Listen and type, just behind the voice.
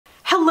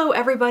Hello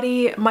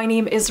everybody, my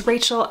name is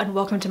Rachel and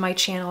welcome to my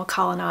channel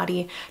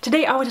Colonati.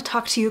 Today I want to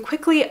talk to you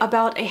quickly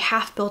about A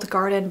Half-Built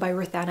Garden by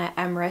Ruthanna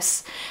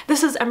Emrys.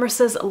 This is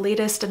Emrys's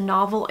latest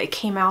novel. It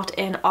came out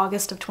in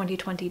August of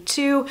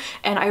 2022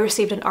 and I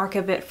received an ARC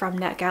of it from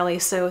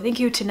NetGalley, so thank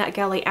you to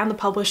NetGalley and the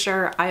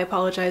publisher. I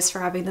apologize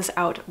for having this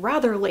out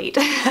rather late.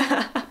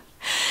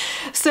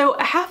 So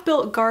A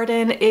Half-Built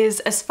Garden is,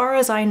 as far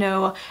as I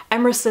know,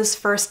 Emrys's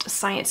first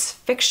science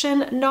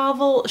fiction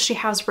novel. She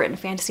has written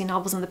fantasy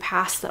novels in the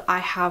past that I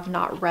have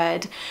not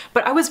read,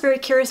 but I was very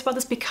curious about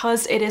this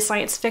because it is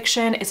science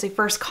fiction. It's a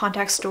first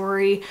contact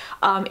story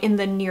in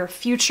the near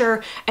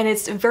future, and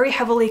it's very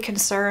heavily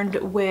concerned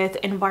with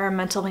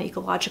environmental and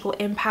ecological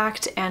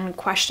impact and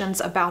questions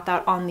about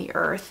that on the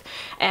Earth.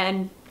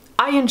 And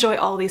I enjoy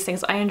all these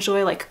things. I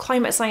enjoy like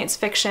climate science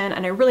fiction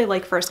and I really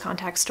like first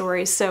contact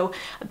stories, so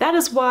that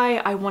is why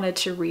I wanted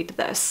to read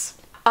this.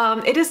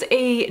 It is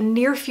a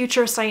near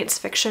future science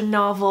fiction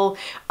novel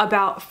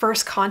about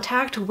first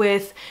contact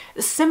with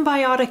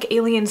symbiotic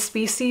alien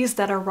species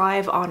that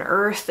arrive on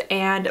Earth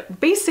and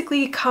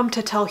basically come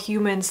to tell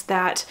humans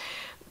that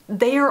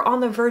they are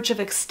on the verge of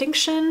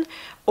extinction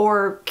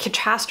or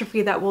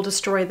catastrophe that will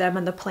destroy them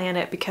and the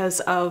planet because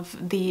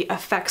of the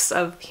effects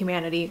of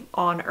humanity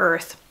on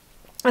Earth.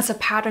 It's a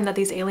pattern that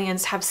these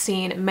aliens have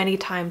seen many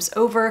times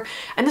over,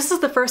 and this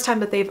is the first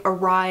time that they've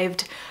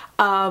arrived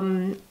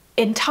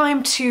in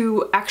time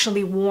to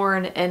actually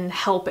warn and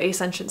help a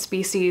sentient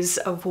species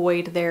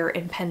avoid their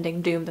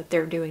impending doom that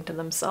they're doing to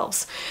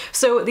themselves.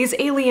 So these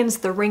aliens,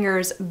 the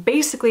Ringers,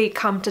 basically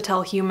come to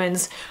tell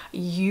humans,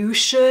 you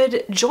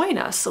should join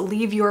us,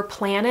 leave your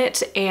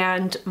planet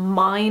and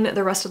mine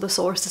the rest of the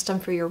solar system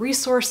for your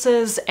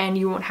resources, and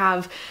you won't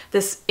have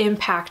this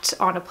impact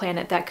on a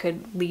planet that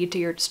could lead to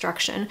your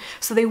destruction.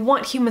 So they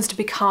want humans to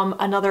become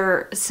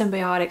another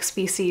symbiotic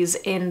species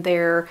in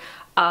their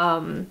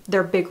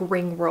big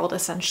ring world,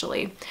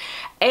 essentially.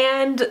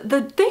 And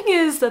the thing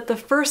is that the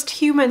first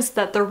humans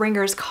that the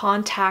Ringers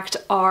contact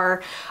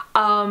are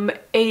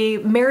a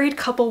married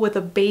couple with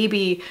a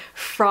baby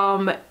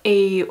from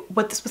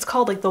what this was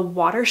called like the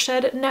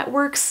watershed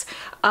networks.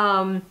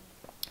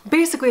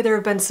 Basically there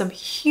have been some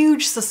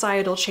huge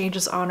societal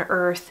changes on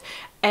Earth,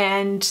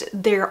 and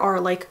there are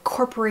like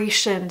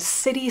corporation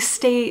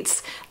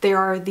city-states. There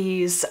are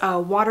these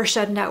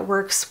watershed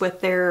networks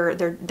with their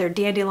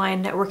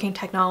dandelion networking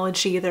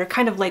technology that are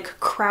kind of like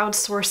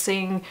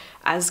crowdsourcing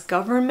as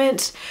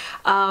government.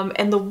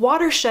 And the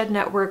watershed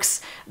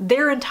networks,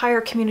 their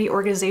entire community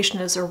organization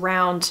is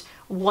around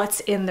what's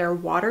in their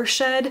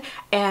watershed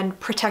and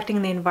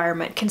protecting the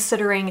environment,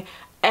 considering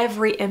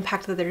every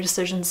impact that their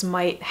decisions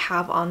might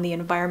have on the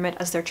environment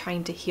as they're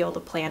trying to heal the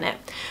planet.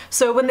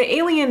 So when the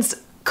aliens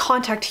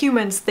contact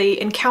humans, they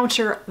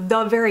encounter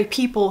the very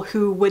people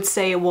who would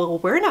say, well,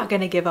 we're not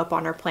going to give up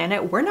on our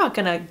planet, we're not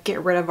going to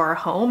get rid of our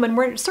home, and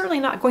we're certainly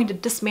not going to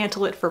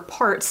dismantle it for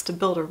parts to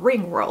build a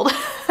ring world.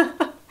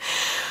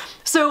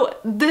 So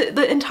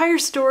the entire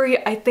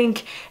story, I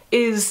think,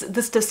 is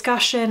this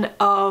discussion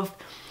of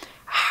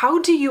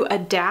how do you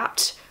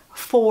adapt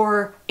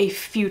for a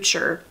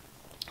future?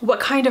 What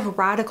kind of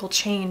radical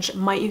change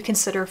might you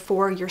consider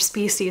for your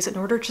species in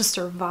order to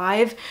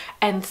survive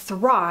and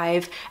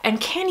thrive?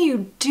 And can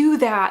you do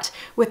that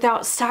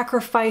without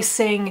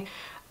sacrificing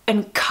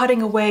and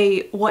cutting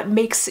away what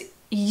makes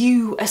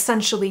you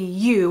essentially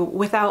you,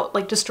 without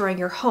like destroying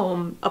your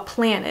home, a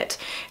planet?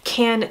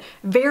 Can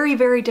very,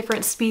 very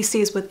different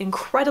species with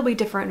incredibly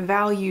different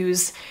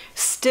values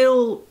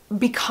still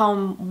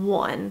become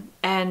one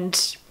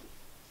and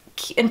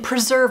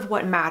preserve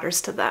what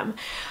matters to them?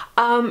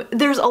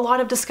 There's a lot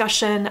of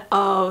discussion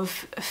of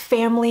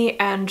family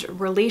and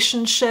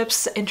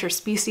relationships,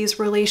 interspecies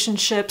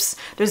relationships.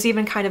 There's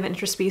even kind of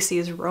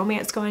interspecies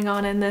romance going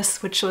on in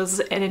this, which was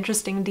an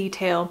interesting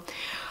detail.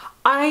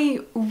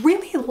 I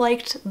really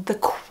liked the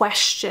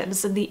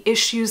questions and the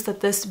issues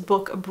that this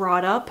book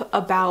brought up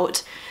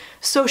about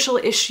social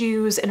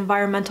issues,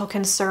 environmental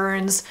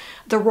concerns,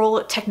 the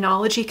role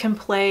technology can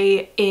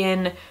play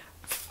in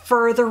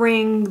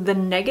furthering the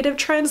negative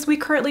trends we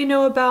currently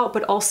know about,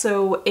 but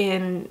also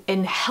in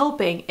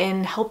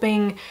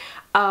helping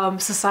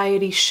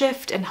society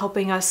shift and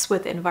helping us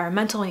with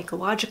environmental and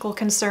ecological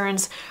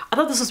concerns. I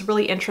thought this was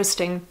really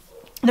interesting.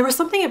 There was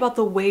something about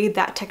the way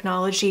that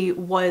technology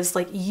was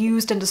like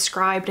used and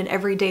described in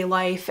everyday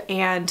life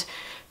and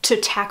to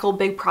tackle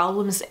big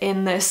problems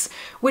in this,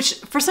 which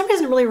for some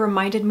reason really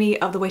reminded me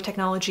of the way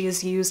technology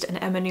is used in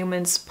Emma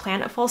Newman's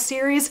Planetfall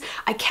series.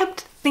 I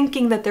kept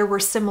thinking that there were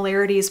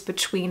similarities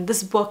between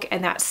this book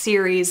and that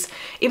series,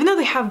 even though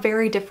they have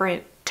very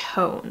different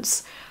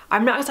tones.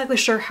 I'm not exactly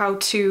sure how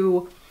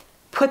to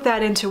put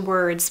that into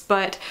words,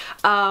 but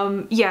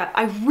yeah,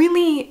 I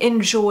really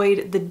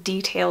enjoyed the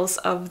details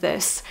of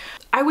this.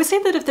 I would say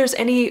that if there's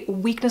any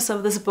weakness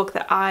of this book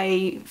that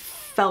I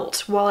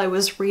felt while I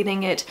was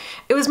reading it.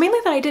 It was mainly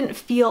that I didn't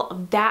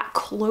feel that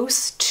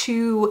close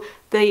to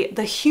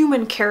the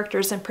human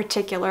characters in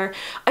particular.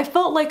 I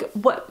felt like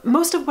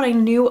most of what I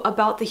knew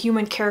about the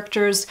human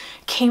characters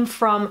came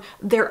from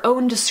their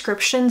own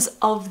descriptions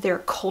of their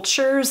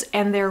cultures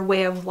and their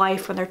way of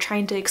life when they're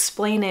trying to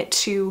explain it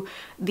to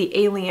the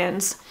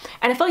aliens.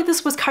 And I felt like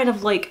this was kind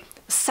of like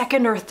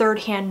second or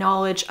third hand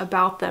knowledge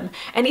about them.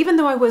 And even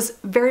though I was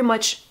very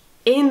much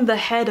in the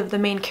head of the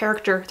main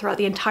character throughout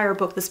the entire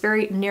book, this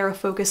very narrow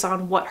focus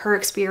on what her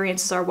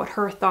experiences are, what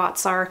her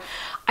thoughts are,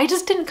 I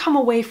just didn't come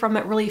away from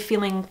it really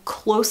feeling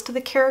close to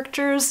the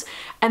characters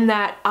and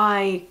that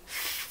I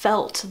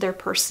felt their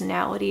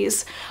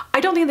personalities. I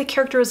don't think the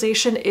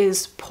characterization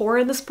is poor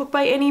in this book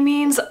by any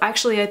means.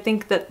 Actually, I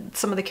think that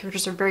some of the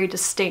characters are very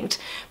distinct.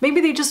 Maybe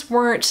they just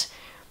weren't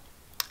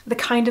the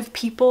kind of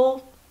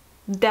people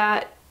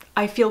that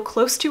I feel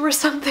close to or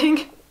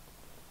something.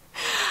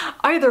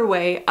 Either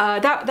way,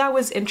 that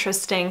was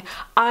interesting.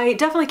 I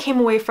definitely came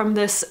away from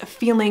this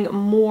feeling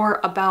more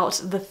about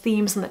the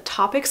themes and the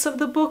topics of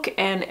the book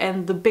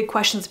and the big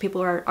questions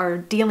people are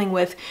dealing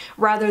with,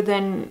 rather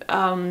than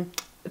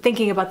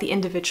thinking about the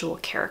individual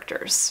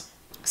characters.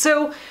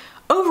 So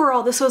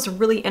overall, this was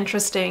really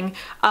interesting.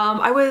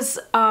 I was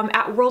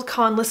at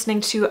Worldcon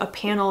listening to a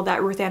panel that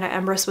Ruthanna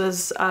Emrys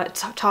was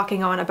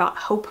talking on about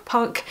hope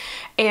punk,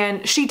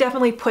 and she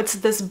definitely puts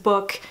this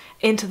book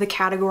into the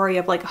category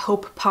of like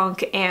hope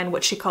punk and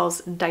what she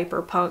calls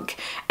diaper punk.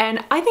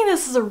 And I think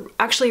this is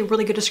actually a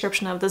really good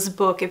description of this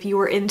book if you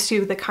were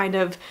into the kind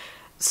of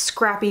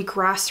scrappy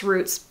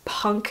grassroots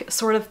punk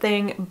sort of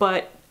thing,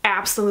 but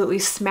absolutely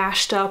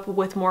smashed up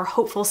with more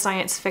hopeful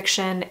science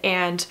fiction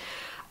and,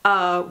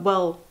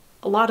 well,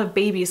 a lot of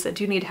babies that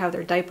do need to have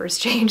their diapers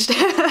changed.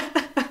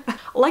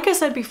 Like I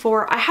said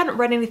before, I hadn't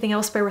read anything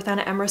else by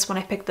Ruthanna Emrys when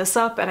I picked this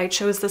up, and I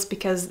chose this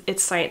because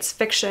it's science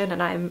fiction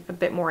and I'm a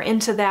bit more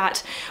into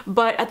that.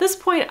 But at this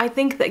point, I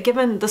think that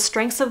given the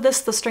strengths of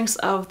this, the strengths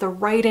of the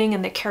writing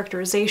and the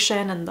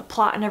characterization and the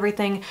plot and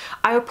everything,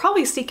 I would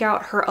probably seek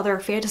out her other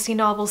fantasy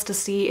novels to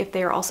see if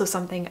they are also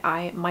something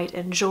I might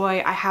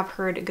enjoy. I have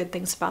heard good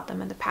things about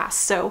them in the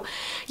past. So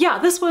yeah,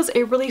 this was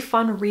a really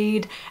fun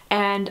read,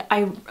 and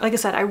like I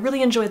said, I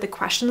really enjoyed the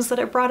questions that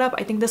it brought up.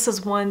 I think this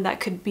is one that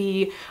could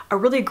be a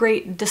really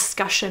great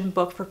discussion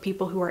book for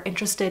people who are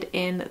interested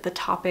in the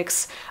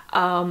topics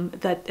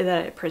that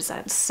it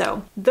presents.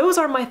 So those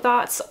are my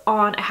thoughts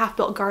on A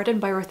Half-Built Garden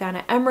by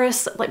Ruthanna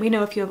Emrys. Let me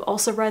know if you have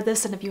also read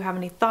this, and if you have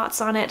any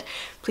thoughts on it,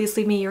 please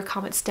leave me your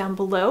comments down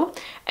below.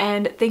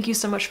 And thank you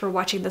so much for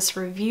watching this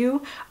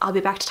review. I'll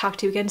be back to talk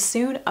to you again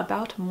soon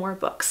about more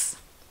books.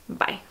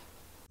 Bye.